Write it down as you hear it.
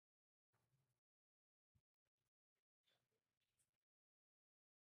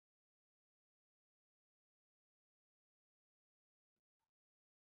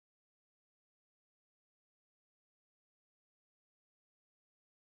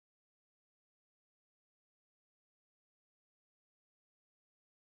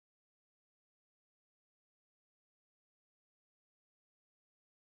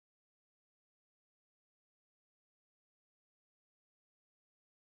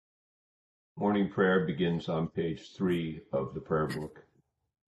Morning prayer begins on page 3 of the prayer book.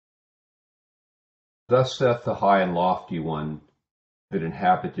 Thus saith the high and lofty one that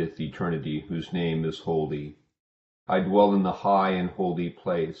inhabiteth eternity, whose name is holy. I dwell in the high and holy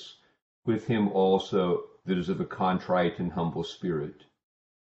place, with him also that is of a contrite and humble spirit,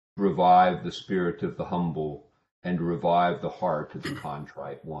 to revive the spirit of the humble, and to revive the heart of the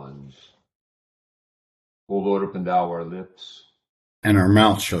contrite ones. O Lord, open thou our lips, and our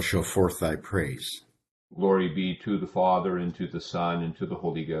mouth shall show forth thy praise. Glory be to the Father, and to the Son, and to the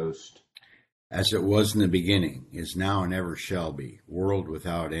Holy Ghost. As it was in the beginning, is now, and ever shall be, world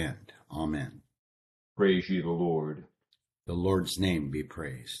without end. Amen. Praise ye the Lord. The Lord's name be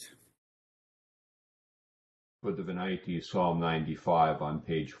praised. For the Venite, Psalm 95 on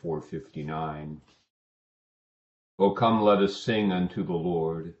page 459. O come, let us sing unto the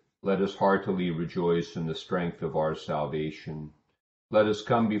Lord. Let us heartily rejoice in the strength of our salvation. Let us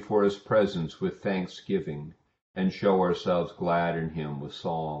come before his presence with thanksgiving, and show ourselves glad in him with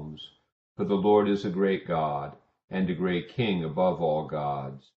psalms. For the Lord is a great God, and a great King above all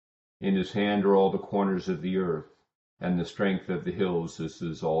gods. In his hand are all the corners of the earth, and the strength of the hills is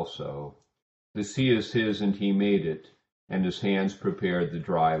his also. The sea is his, and he made it, and his hands prepared the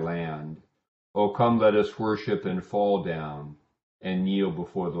dry land. O come, let us worship and fall down, and kneel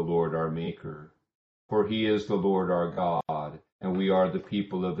before the Lord our Maker. For he is the Lord our God, and we are the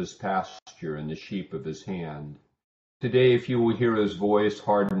people of his pasture, and the sheep of his hand. Today, if you will hear his voice,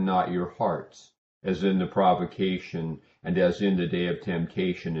 harden not your hearts, as in the provocation, and as in the day of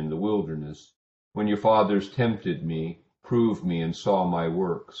temptation in the wilderness, when your fathers tempted me, proved me, and saw my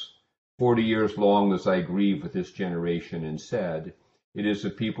works. 40 years long was I grieved with this generation, and said, It is a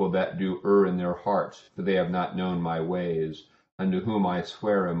people that do err in their hearts, for they have not known my ways, unto whom I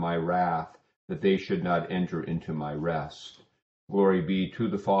swear in my wrath, that they should not enter into my rest. Glory be to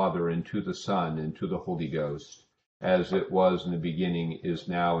the Father, and to the Son, and to the Holy Ghost, as it was in the beginning, is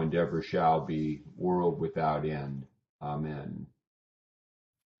now, and ever shall be, world without end. Amen.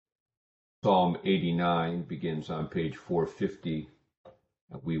 Psalm 89 begins on page 450.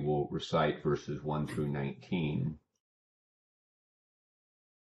 We will recite verses 1 through 19.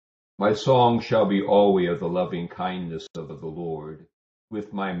 My song shall be always of the loving kindness of the Lord.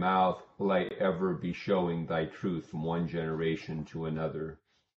 With my mouth will I ever be showing thy truth from one generation to another.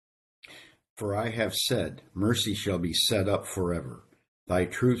 For I have said, Mercy shall be set up forever. Thy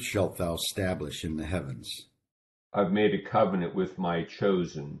truth shalt thou establish in the heavens. I've made a covenant with my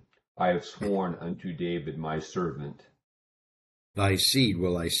chosen. I have sworn unto David my servant. Thy seed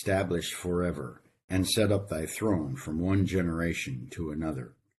will I establish forever, and set up thy throne from one generation to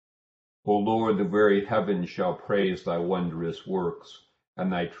another. O Lord, the very heavens shall praise thy wondrous works,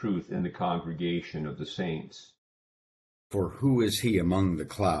 and thy truth in the congregation of the saints. For who is he among the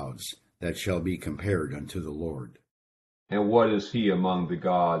clouds that shall be compared unto the Lord? And what is he among the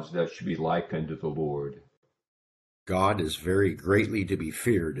gods that should be like unto the Lord? God is very greatly to be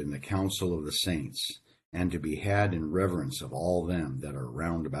feared in the council of the saints, and to be had in reverence of all them that are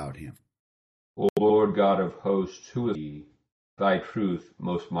round about him. O Lord God of hosts, who is he? Thy truth,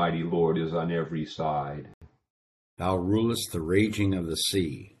 most mighty Lord, is on every side. Thou rulest the raging of the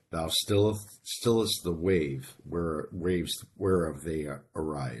sea. Thou stillest the waves whereof they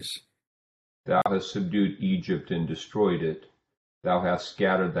arise. Thou hast subdued Egypt and destroyed it. Thou hast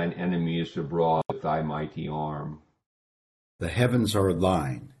scattered thine enemies abroad with thy mighty arm. The heavens are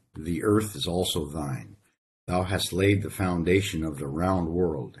thine, the earth is also thine. Thou hast laid the foundation of the round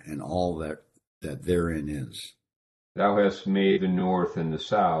world, and all that therein is. Thou hast made the north and the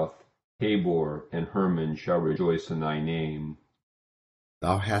south. Tabor and Hermon shall rejoice in thy name.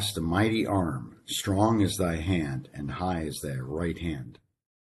 Thou hast a mighty arm, strong is thy hand, and high is thy right hand.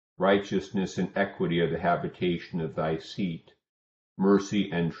 Righteousness and equity are the habitation of thy seat. Mercy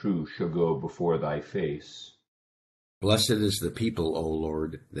and truth shall go before thy face. Blessed is the people, O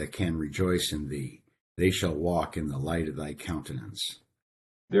Lord, that can rejoice in thee. They shall walk in the light of thy countenance.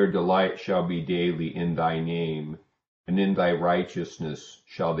 Their delight shall be daily in thy name, and in thy righteousness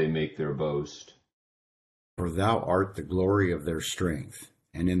shall they make their boast. For thou art the glory of their strength,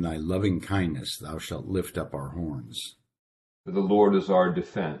 and in thy loving kindness thou shalt lift up our horns. For the Lord is our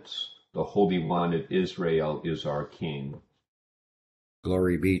defense, the Holy One of Israel is our King.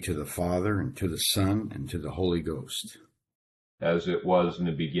 Glory be to the Father, and to the Son, and to the Holy Ghost. As it was in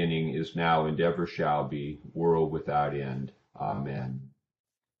the beginning, is now, and ever shall be, world without end. Amen.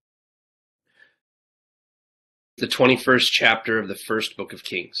 The 21st chapter of the first book of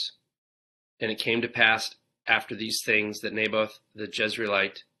Kings. And it came to pass after these things that Naboth the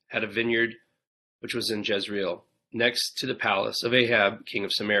Jezreelite had a vineyard which was in Jezreel, next to the palace of Ahab, king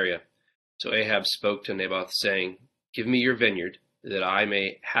of Samaria. So Ahab spoke to Naboth, saying, "Give me your vineyard, that I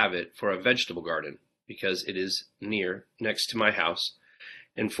may have it for a vegetable garden, because it is next to my house,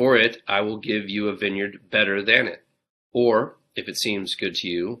 and for it I will give you a vineyard better than it. Or, if it seems good to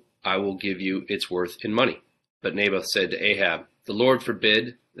you, I will give you its worth in money." But Naboth said to Ahab, "The Lord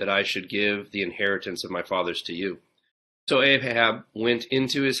forbid that I should give the inheritance of my fathers to you." So Ahab went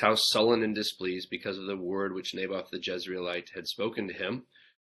into his house sullen and displeased because of the word which Naboth the Jezreelite had spoken to him.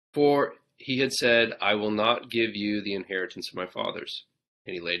 For he had said, "I will not give you the inheritance of my fathers."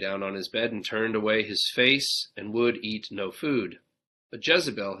 And he lay down on his bed and turned away his face and would eat no food. But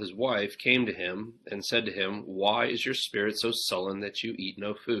Jezebel, his wife, came to him and said to him, "Why is your spirit so sullen that you eat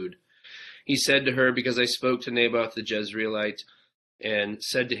no food?" He said to her, "Because I spoke to Naboth the Jezreelite and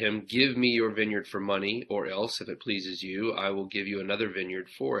said to him, 'Give me your vineyard for money, or else, if it pleases you, I will give you another vineyard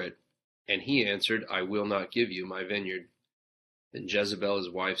for it.' And he answered, 'I will not give you my vineyard.' Then Jezebel, his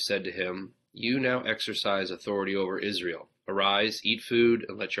wife, said to him, 'You now exercise authority over Israel. Arise, eat food,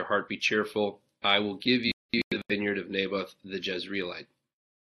 and let your heart be cheerful. I will give you the vineyard of Naboth the Jezreelite.'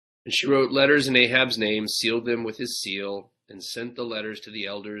 And she wrote letters in Ahab's name, sealed them with his seal, and sent the letters to the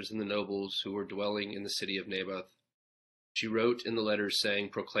elders and the nobles who were dwelling in the city of Naboth. She wrote in the letters, saying,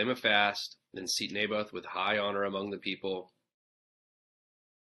 'Proclaim a fast, and seat Naboth with high honor among the people,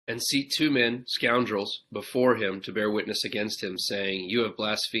 and seat 2 men, scoundrels, before him to bear witness against him, saying, "You have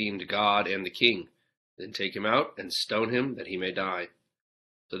blasphemed God and the king. Then take him out and stone him, that he may die."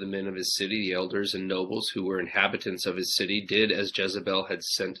 So the men of his city, the elders and nobles who were inhabitants of his city, did as Jezebel had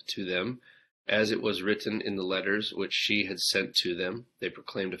sent to them, as it was written in the letters which she had sent to them. They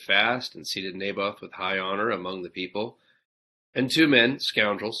proclaimed a fast and seated Naboth with high honor among the people. And 2 men,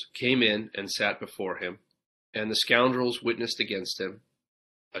 scoundrels, came in and sat before him. And the scoundrels witnessed against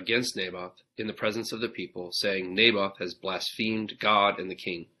Naboth, in the presence of the people, saying, "Naboth has blasphemed God and the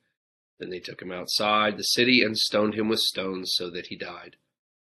king." Then they took him outside the city and stoned him with stones, so that he died.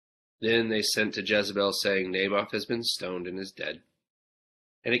 Then they sent to Jezebel, saying, "Naboth has been stoned and is dead."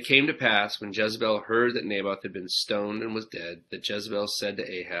 And it came to pass, when Jezebel heard that Naboth had been stoned and was dead, that Jezebel said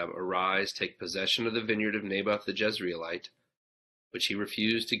to Ahab, "Arise, take possession of the vineyard of Naboth the Jezreelite, which he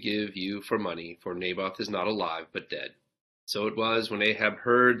refused to give you for money, for Naboth is not alive, but dead." So it was, when Ahab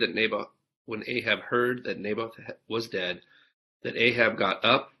heard that Naboth was dead, that Ahab got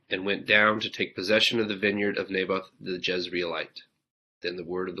up and went down to take possession of the vineyard of Naboth the Jezreelite. Then the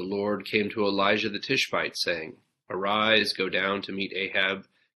word of the Lord came to Elijah the Tishbite, saying, "Arise, go down to meet Ahab,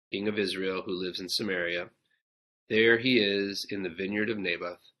 king of Israel, who lives in Samaria. There he is in the vineyard of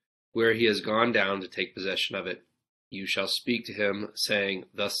Naboth, where he has gone down to take possession of it. You shall speak to him, saying,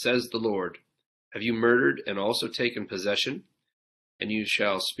 'Thus says the Lord, have you murdered and also taken possession?' And you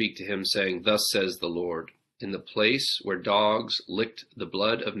shall speak to him, saying, 'Thus says the Lord, in the place where dogs licked the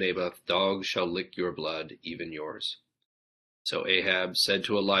blood of Naboth, dogs shall lick your blood, even yours.'" So Ahab said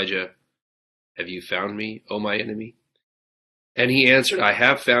to Elijah, "Have you found me, O my enemy?" And he answered, "I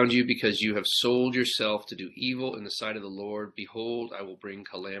have found you, because you have sold yourself to do evil in the sight of the Lord. Behold, I will bring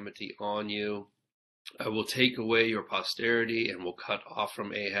calamity on you. I will take away your posterity, and will cut off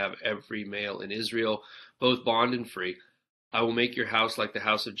from Ahab every male in Israel, both bond and free. I will make your house like the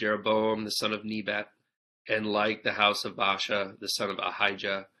house of Jeroboam the son of Nebat, and like the house of Baasha the son of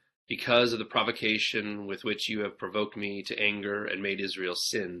Ahijah, because of the provocation with which you have provoked me to anger and made Israel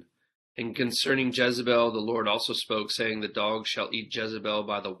sin." And concerning Jezebel, the Lord also spoke, saying, "The dogs shall eat Jezebel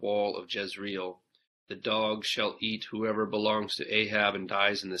by the wall of Jezreel. The dogs shall eat whoever belongs to Ahab and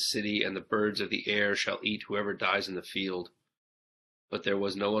dies in the city, and the birds of the air shall eat whoever dies in the field." But there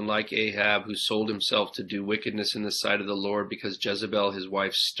was no one like Ahab, who sold himself to do wickedness in the sight of the Lord, because Jezebel his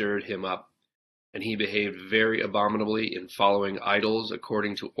wife stirred him up. And he behaved very abominably in following idols,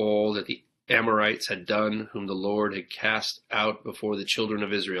 according to all that the Amorites had done, whom the Lord had cast out before the children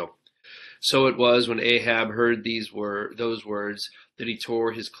of Israel. So it was, when Ahab heard those words, that he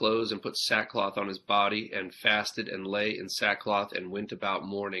tore his clothes and put sackcloth on his body, and fasted and lay in sackcloth and went about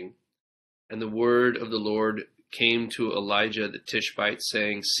mourning. And the word of the Lord came to Elijah the Tishbite,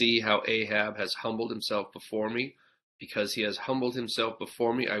 saying, "See how Ahab has humbled himself before me. Because he has humbled himself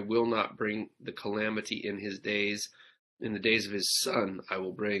before me, I will not bring the calamity in his days. In the days of his son, I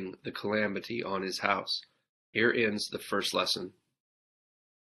will bring the calamity on his house." Here ends the first lesson.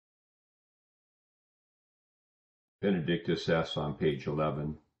 Benedictus es on page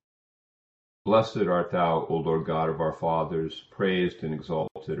 11. Blessed art thou, O Lord God of our fathers, praised and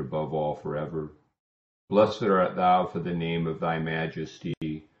exalted above all forever. Blessed art thou for the name of thy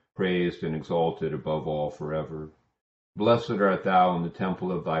majesty, praised and exalted above all forever. Blessed art thou in the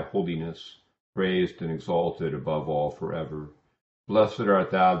temple of thy holiness, praised and exalted above all forever. Blessed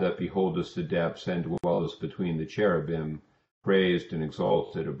art thou that beholdest the depths and dwellest between the cherubim, praised and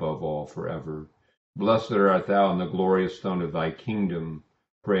exalted above all forever. Blessed art thou in the glorious throne of thy kingdom,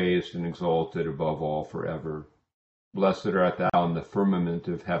 praised and exalted above all forever. Blessed art thou in the firmament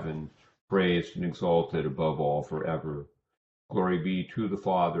of heaven, praised and exalted above all forever. Glory be to the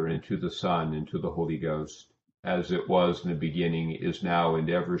Father, and to the Son, and to the Holy Ghost, as it was in the beginning, is now, and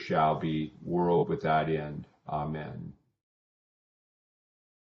ever shall be, world without end. Amen.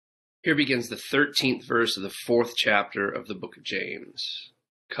 Here begins the 13th verse of the 4th chapter of the book of James.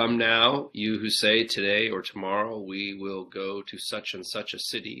 Come now, you who say today or tomorrow we will go to such and such a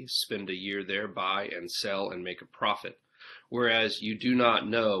city, spend a year there, buy and sell and make a profit, whereas you do not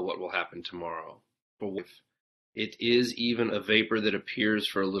know what will happen tomorrow. For it is even a vapor that appears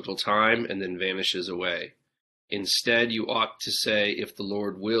for a little time and then vanishes away. Instead, you ought to say, if the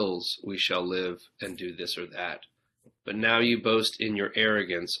Lord wills, we shall live and do this or that. But now you boast in your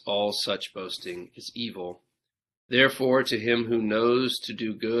arrogance. All such boasting is evil. Therefore, to him who knows to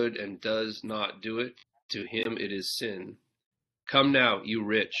do good and does not do it, to him it is sin. Come now, you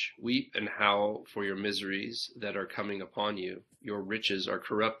rich, weep and howl for your miseries that are coming upon you. Your riches are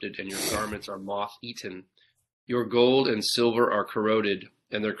corrupted, and your garments are moth-eaten. Your gold and silver are corroded,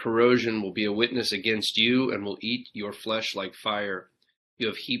 and their corrosion will be a witness against you and will eat your flesh like fire. You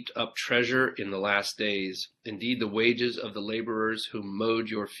have heaped up treasure in the last days. Indeed, the wages of the laborers who mowed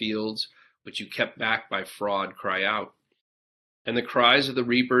your fields, which you kept back by fraud, cry out. And the cries of the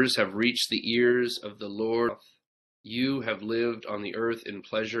reapers have reached the ears of the Lord. You have lived on the earth in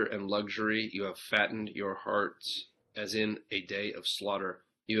pleasure and luxury. You have fattened your hearts as in a day of slaughter.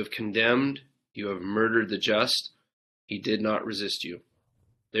 You have condemned, you have murdered the just. He did not resist you.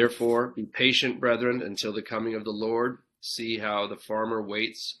 Therefore, be patient, brethren, until the coming of the Lord. See how the farmer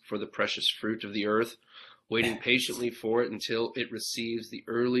waits for the precious fruit of the earth, waiting patiently for it until it receives the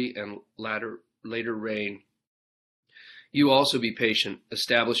early and later rain. You also be patient.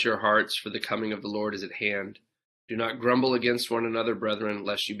 Establish your hearts, for the coming of the Lord is at hand. Do not grumble against one another, brethren,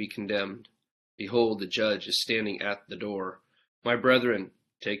 lest you be condemned. Behold, the judge is standing at the door. My brethren,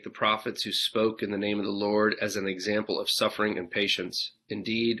 take the prophets who spoke in the name of the Lord as an example of suffering and patience.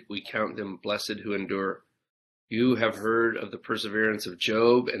 Indeed, we count them blessed who endure. You have heard of the perseverance of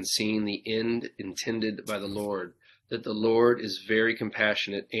Job and seen the end intended by the Lord, that the Lord is very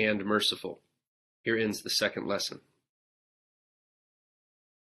compassionate and merciful. Here ends the second lesson.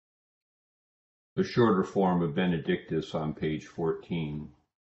 The shorter form of Benedictus on page 14.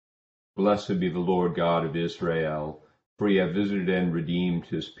 Blessed be the Lord God of Israel, for he hath visited and redeemed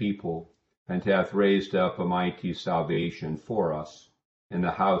his people, and hath raised up a mighty salvation for us in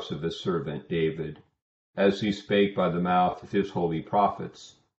the house of his servant David, as he spake by the mouth of his holy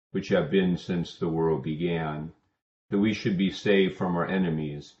prophets, which have been since the world began, that we should be saved from our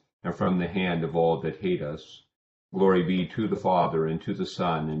enemies, and from the hand of all that hate us. Glory be to the Father, and to the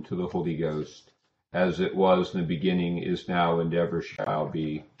Son, and to the Holy Ghost, as it was in the beginning, is now, and ever shall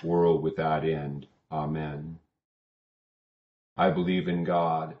be, world without end. Amen. I believe in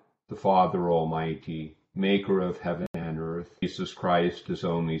God, the Father Almighty, maker of heaven and earth, Jesus Christ, his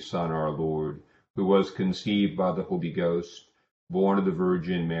only Son, our Lord, who was conceived by the Holy Ghost, born of the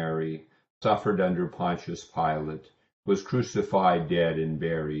Virgin Mary, suffered under Pontius Pilate, was crucified, dead, and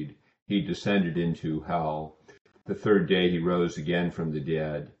buried. He descended into hell. The third day he rose again from the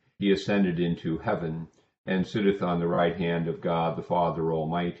dead. He ascended into heaven, and sitteth on the right hand of God the Father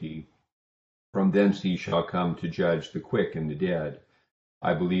Almighty. From thence he shall come to judge the quick and the dead.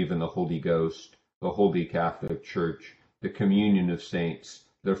 I believe in the Holy Ghost, the Holy Catholic Church, the communion of saints,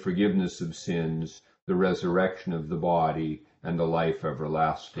 the forgiveness of sins, the resurrection of the body, and the life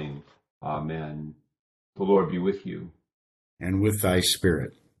everlasting. Amen. The Lord be with you. And with thy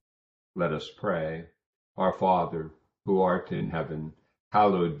spirit. Let us pray. Our Father, who art in heaven,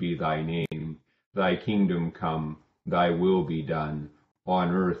 hallowed be thy name. Thy kingdom come, thy will be done,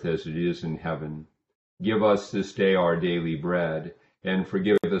 on earth as it is in heaven. Give us this day our daily bread, and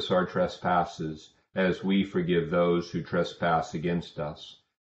forgive us our trespasses, as we forgive those who trespass against us.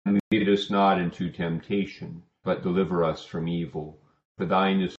 And lead us not into temptation, but deliver us from evil. For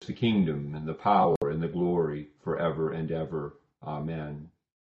thine is the kingdom, and the power, and the glory, forever and ever. Amen.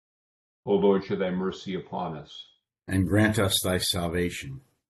 O Lord, show thy mercy upon us. And grant us thy salvation.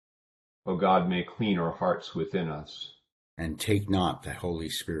 O God, make clean our hearts within us. And take not thy Holy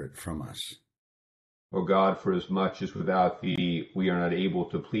Spirit from us. O God, for as much as without thee we are not able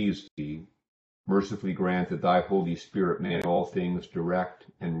to please thee, mercifully grant that thy Holy Spirit may in all things direct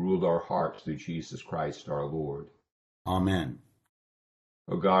and rule our hearts through Jesus Christ our Lord. Amen.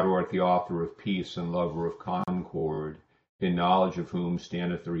 O God, who art the author of peace and lover of concord, in knowledge of whom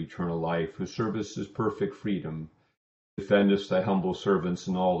standeth their eternal life, whose service is perfect freedom. Defend us, thy humble servants,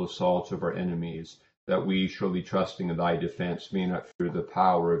 in all assaults of our enemies, that we, surely trusting in thy defense, may not fear the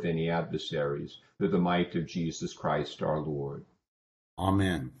power of any adversaries, through the might of Jesus Christ our Lord.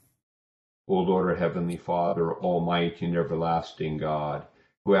 Amen. O Lord, our heavenly Father, almighty and everlasting God,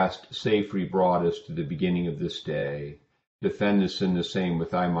 who hast safely brought us to the beginning of this day, defend us in the same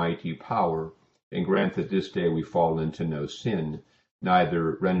with thy mighty power, and grant that this day we fall into no sin,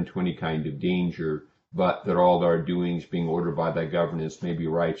 neither run into any kind of danger, but that all our doings, being ordered by thy governance, may be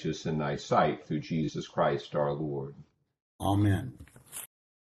righteous in thy sight, through Jesus Christ our Lord. Amen.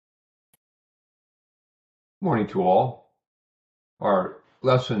 Morning to all. Our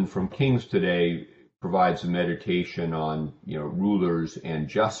lesson from Kings today provides a meditation on, rulers and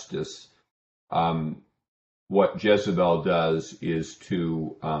justice. What Jezebel does is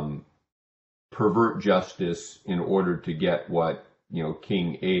to pervert justice in order to get what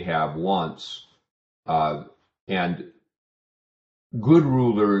King Ahab wants, and good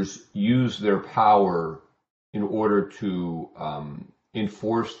rulers use their power in order to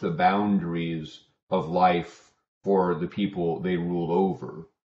enforce the boundaries of life for the people they rule over.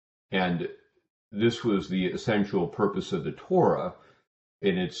 And this was the essential purpose of the Torah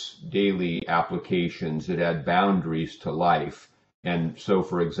in its daily applications. It had boundaries to life. And so,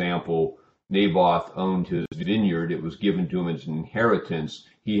 for example, Naboth owned his vineyard. It was given to him as an inheritance.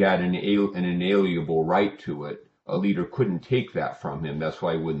 He had an inalienable right to it. A leader couldn't take that from him. That's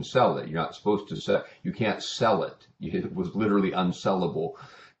why he wouldn't sell it. You're not supposed to sell. You can't sell it. It was literally unsellable.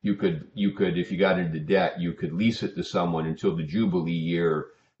 You could, if you got into debt, you could lease it to someone until the Jubilee year,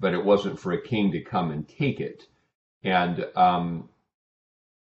 but it wasn't for a king to come and take it. And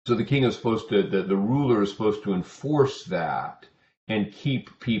so the king is supposed to, the ruler is supposed to enforce that and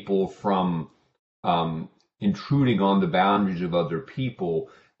keep people from intruding on the boundaries of other people.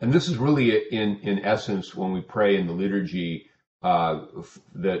 And this is really, in essence, when we pray in the liturgy,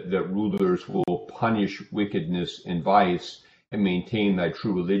 that rulers will punish wickedness and vice and maintain thy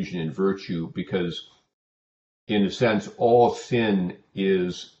true religion and virtue, because in a sense, all sin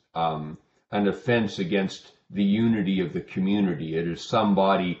is an offense against the unity of the community. It is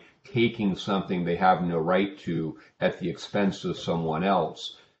somebody taking something they have no right to at the expense of someone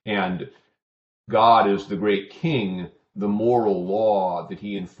else. And God, as the great king, the moral law that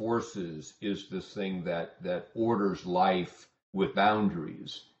he enforces is this thing that orders life with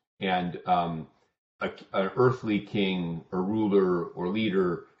boundaries. And an earthly king, or ruler, or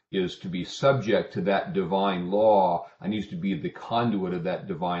leader is to be subject to that divine law and needs to be the conduit of that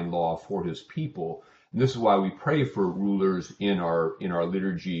divine law for his people. And this is why we pray for rulers in our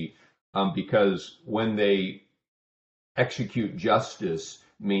liturgy, because when they execute justice,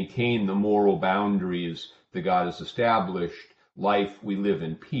 maintain the moral boundaries that God has established, we live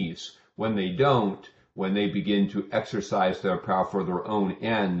in peace. When they don't, when they begin to exercise their power for their own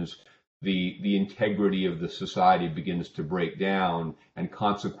ends, the integrity of the society begins to break down and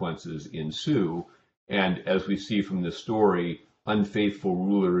consequences ensue. And as we see from this story, unfaithful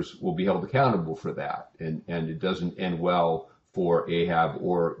rulers will be held accountable for that. And it doesn't end well for Ahab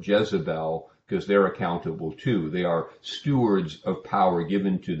or Jezebel, because they're accountable too. They are stewards of power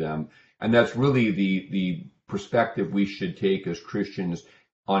given to them. And that's really the perspective we should take as Christians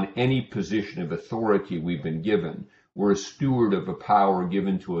on any position of authority we've been given. We're a steward of a power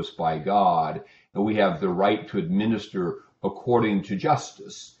given to us by God, and we have the right to administer according to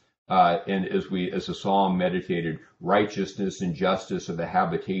justice. And as the psalm meditated, righteousness and justice are the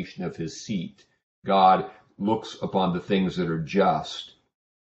habitation of his seat. God looks upon the things that are just.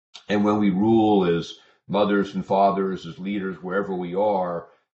 And when we rule as mothers and fathers, as leaders, wherever we are,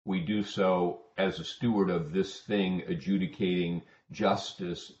 we do so as a steward of this thing, adjudicating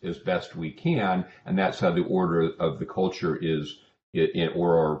justice as best we can. And that's how the order of the culture is,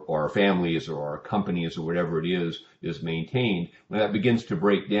 or our families or our companies or whatever it is maintained. When that begins to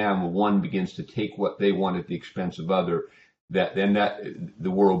break down, when one begins to take what they want at the expense of other, then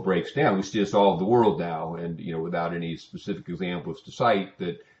the world breaks down. We see this all over the world now, and without any specific examples to cite,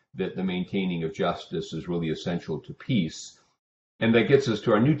 that the maintaining of justice is really essential to peace. And that gets us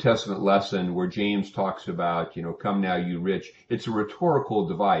to our New Testament lesson where James talks about, come now you rich. It's a rhetorical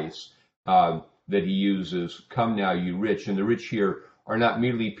device that he uses, come now you rich. And the rich here are not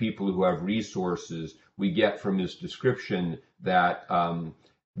merely people who have resources. We get from his description that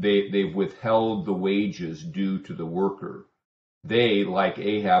they've withheld the wages due to the worker. They, like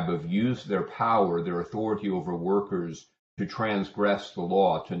Ahab, have used their power, their authority over workers, to transgress the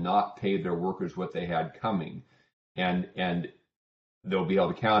law, to not pay their workers what they had coming. And they'll be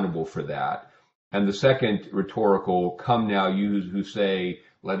held accountable for that. And the second rhetorical, come now, you who say,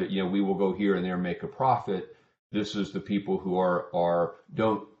 let it, we will go here and there and make a profit. This is the people who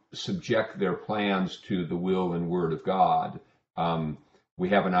don't subject their plans to the will and word of God. We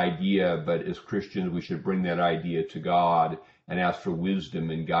have an idea, but as Christians, we should bring that idea to God and ask for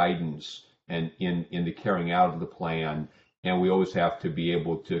wisdom and guidance and in the carrying out of the plan. And we always have to be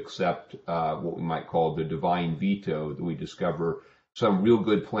able to accept what we might call the divine veto, that we discover some real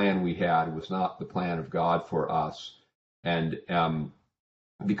good plan we had was not the plan of God for us. And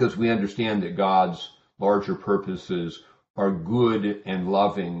because we understand that God's larger purposes are good and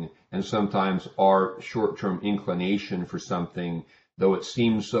loving, and sometimes our short-term inclination for something, though it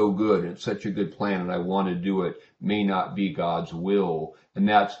seems so good, and it's such a good plan and I want to do it, may not be God's will. And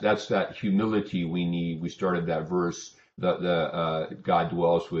that's that humility we need. We started that verse, God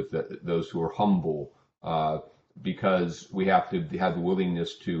dwells with those who are humble, because we have to have the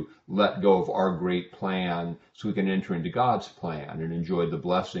willingness to let go of our great plan so we can enter into God's plan and enjoy the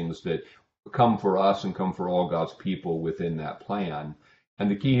blessings that come for us and come for all God's people within that plan. And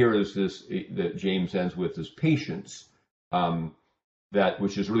the key here is this, that James ends with, is patience,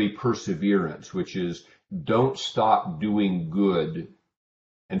 which is really perseverance, which is don't stop doing good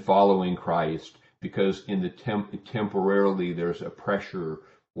and following Christ, because in the temporarily there's a pressure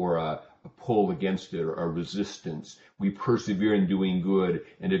or a pull against it or a resistance. We persevere in doing good,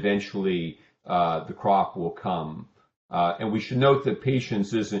 and eventually the crop will come. And we should note that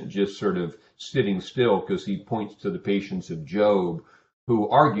patience isn't just sort of sitting still, because he points to the patience of Job, who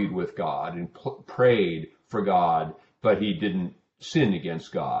argued with God and prayed for God, but he didn't sin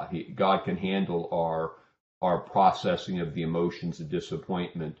against God. God can handle our processing of the emotions of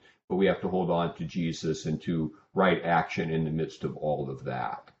disappointment, but we have to hold on to Jesus and to right action in the midst of all of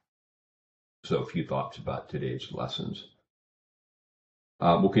that. So a few thoughts about today's lessons.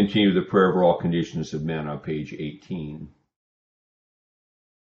 We'll continue the prayer over all conditions of men on page 18.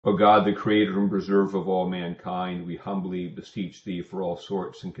 O God, the creator and preserver of all mankind, we humbly beseech thee for all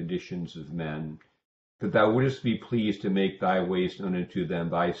sorts and conditions of men, that thou wouldest be pleased to make thy ways known unto them,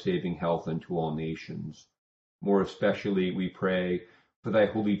 thy saving health unto all nations. More especially, we pray for thy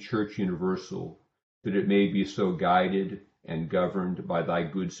holy church universal, that it may be so guided and governed by thy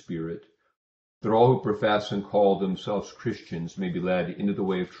good spirit, that all who profess and call themselves Christians may be led into the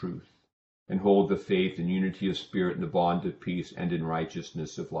way of truth, and hold the faith and unity of spirit in the bond of peace and in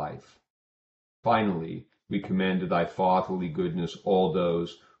righteousness of life. Finally, we commend to thy fatherly goodness all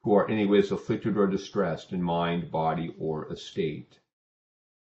those who are anyways afflicted or distressed in mind, body, or estate.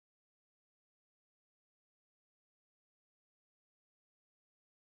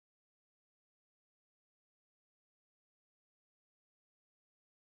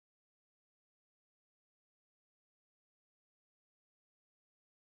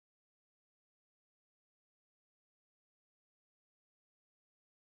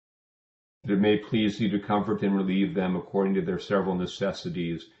 That it may please thee to comfort and relieve them according to their several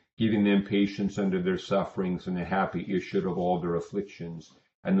necessities, giving them patience under their sufferings and a happy issue of all their afflictions.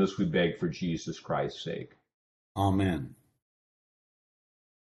 And this we beg for Jesus Christ's sake. Amen.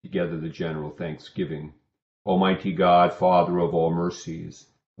 Together the general thanksgiving. Almighty God, Father of all mercies,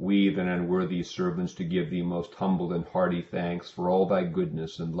 we, the unworthy servants, to give thee most humble and hearty thanks for all thy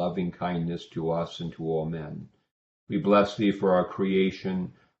goodness and loving kindness to us and to all men. We bless thee for our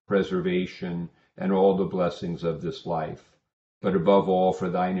creation, preservation, and all the blessings of this life, but above all for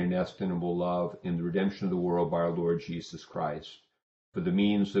thine inestimable love in the redemption of the world by our Lord Jesus Christ, for the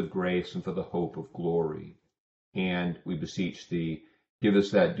means of grace and for the hope of glory. And we beseech thee, give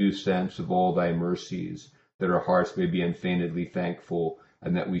us that due sense of all thy mercies, that our hearts may be unfeignedly thankful,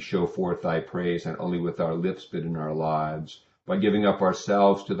 and that we show forth thy praise not only with our lips but in our lives, by giving up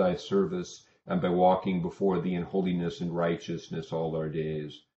ourselves to thy service, and by walking before thee in holiness and righteousness all our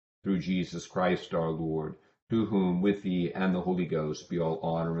days. Through Jesus Christ our Lord, to whom with thee and the Holy Ghost be all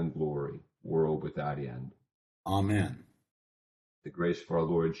honor and glory, world without end. Amen. The grace of our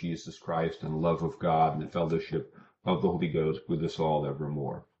Lord Jesus Christ and the love of God and the fellowship of the Holy Ghost with us all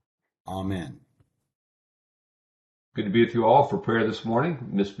evermore. Amen. Good to be with you all for prayer this morning.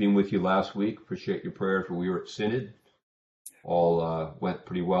 Missed being with you last week. Appreciate your prayers when we were at Synod. All went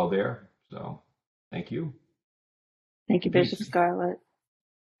pretty well there. So thank you. Thank you, Bishop Scarlett.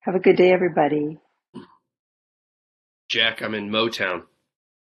 Have a good day, everybody. Jack, I'm in Motown.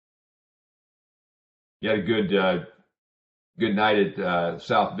 You had a good night at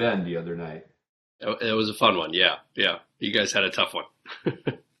South Bend the other night. It was a fun one. Yeah. You guys had a tough one.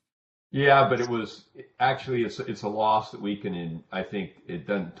 Yeah, but it was actually it's a loss that we can. I think it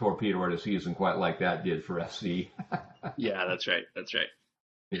doesn't torpedo our season quite like that did for SC. Yeah, that's right.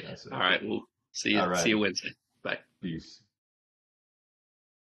 Yes. All right. Well, See you. All right. See you Wednesday. Bye. Peace.